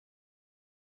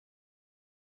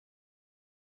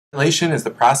Dilation is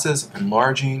the process of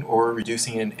enlarging or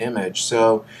reducing an image.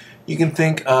 So you can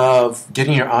think of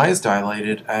getting your eyes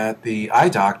dilated at the eye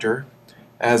doctor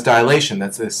as dilation.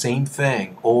 That's the same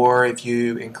thing. Or if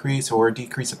you increase or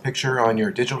decrease a picture on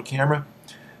your digital camera,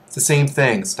 it's the same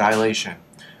thing. It's dilation.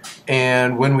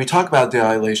 And when we talk about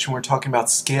dilation, we're talking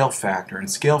about scale factor. And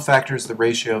scale factor is the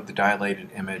ratio of the dilated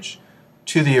image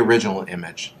to the original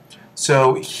image.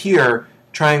 So here,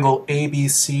 triangle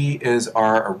ABC is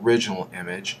our original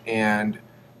image, and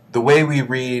the way we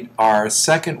read our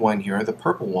second one here, the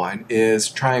purple one, is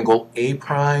triangle A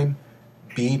prime,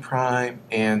 B prime,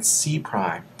 and C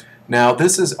prime. Now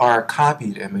this is our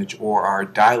copied image or our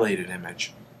dilated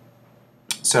image.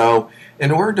 So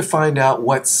in order to find out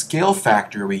what scale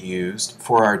factor we used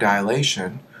for our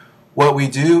dilation, what we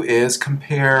do is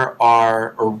compare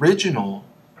our original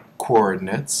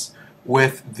coordinates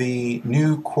with the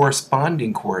new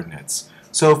corresponding coordinates.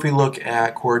 So if we look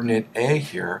at coordinate A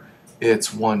here,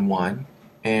 it's 1, 1,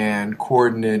 and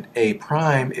coordinate A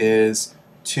prime is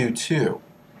 2, 2.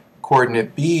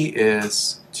 Coordinate B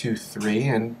is 2, 3,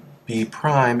 and B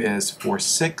prime is 4,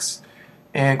 6,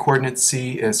 and coordinate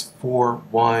C is 4,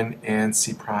 1, and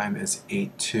C prime is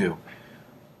 8, 2.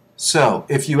 So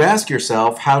if you ask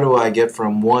yourself, how do I get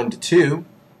from 1 to 2?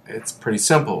 It's pretty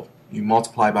simple. You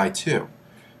multiply by 2.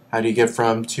 How do you get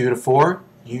from 2 to 4?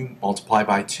 You multiply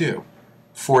by 2.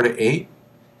 4 to 8?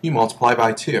 You multiply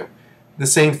by 2. The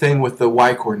same thing with the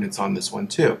y coordinates on this one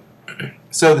too.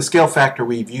 So the scale factor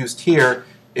we've used here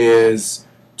is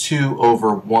 2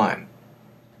 over 1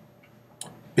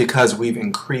 because we've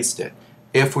increased it.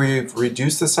 If we've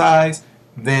reduced the size,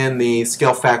 then the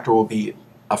scale factor will be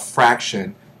a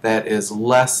fraction that is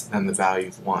less than the value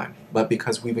of 1. But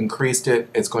because we've increased it,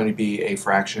 it's going to be a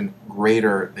fraction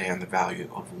greater than the value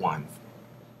of 1.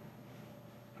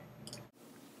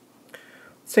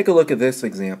 Let's take a look at this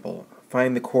example.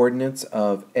 Find the coordinates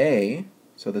of A,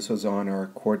 so this was on our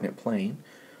coordinate plane,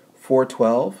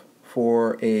 412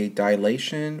 for a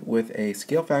dilation with a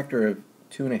scale factor of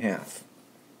 2.5.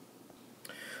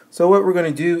 So what we're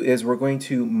going to do is we're going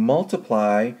to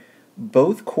multiply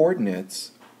both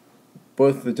coordinates,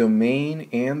 both the domain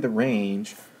and the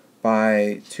range,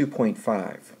 by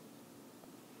 2.5.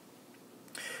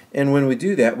 And when we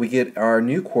do that, we get our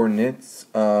new coordinates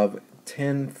of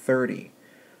 1030.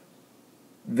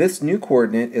 This new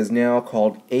coordinate is now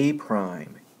called A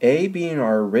prime. A being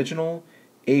our original,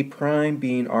 A prime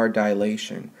being our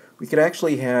dilation. We could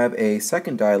actually have a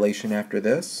second dilation after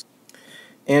this.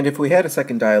 And if we had a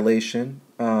second dilation,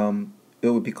 it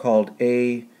would be called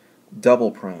A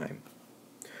double prime.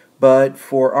 But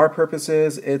for our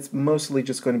purposes, it's mostly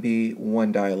just going to be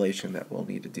one dilation that we'll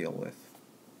need to deal with.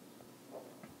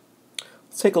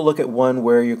 Let's take a look at one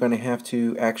where you're going to have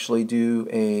to actually do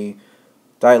a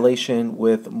dilation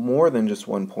with more than just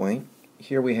one point.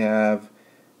 Here we have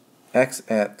x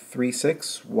at 3,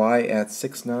 6, y at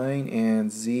 6, 9,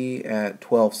 and z at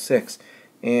 12, 6.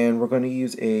 And we're going to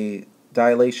use a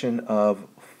dilation of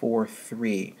 4,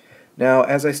 3. Now,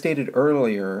 as I stated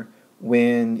earlier,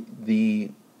 when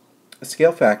the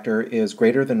scale factor is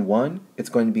greater than 1, it's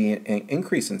going to be an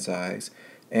increase in size,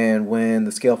 and when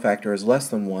the scale factor is less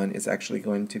than 1, it's actually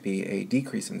going to be a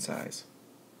decrease in size.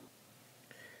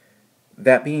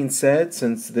 That being said,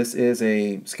 since this is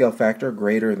a scale factor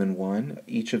greater than 1,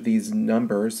 each of these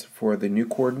numbers for the new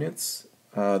coordinates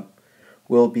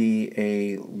will be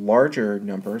a larger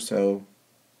number, so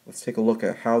let's take a look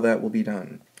at how that will be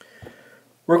done.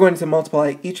 We're going to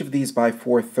multiply each of these by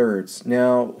 4/3.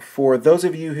 Now, for those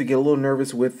of you who get a little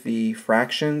nervous with the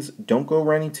fractions, don't go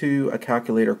running to a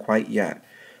calculator quite yet,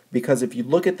 because if you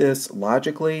look at this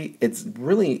logically, it's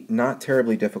really not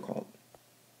terribly difficult.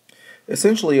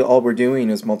 Essentially, all we're doing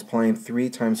is multiplying 3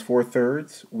 times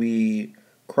 4/3. We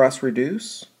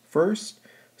cross-reduce first,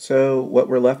 so what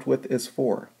we're left with is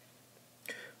 4.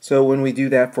 So when we do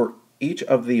that for each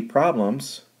of the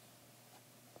problems,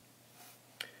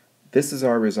 this is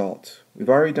our result. We've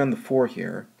already done the 4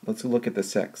 here. Let's look at the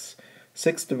 6.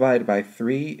 6 divided by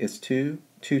 3 is 2.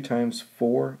 2 times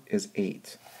 4 is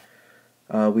 8.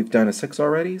 We've done a 6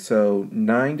 already, so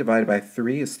 9 divided by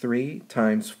 3 is 3,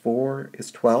 times 4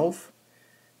 is 12.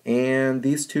 And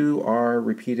these two are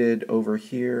repeated over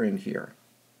here and here.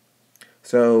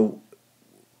 So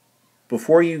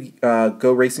before you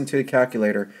go racing to the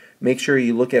calculator, make sure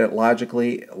you look at it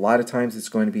logically. A lot of times it's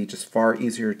going to be just far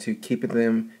easier to keep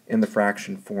them in the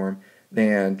fraction form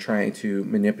than trying to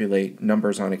manipulate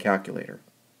numbers on a calculator.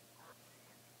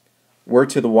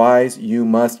 Word to the wise, you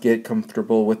must get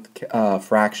comfortable with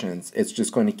fractions. It's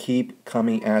just going to keep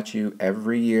coming at you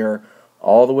every year,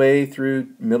 all the way through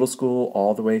middle school,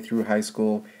 all the way through high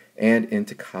school, and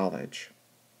into college.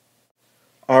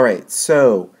 All right,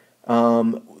 so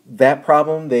that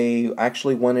problem they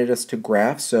actually wanted us to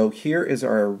graph. So here is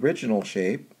our original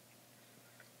shape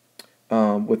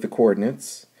with the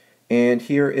coordinates, and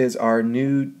here is our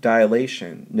new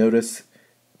dilation. Notice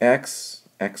x,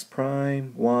 x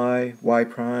prime, y, y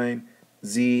prime,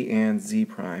 z, and z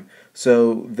prime.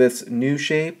 So this new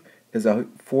shape is a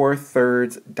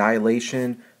 4/3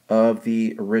 dilation of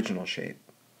the original shape.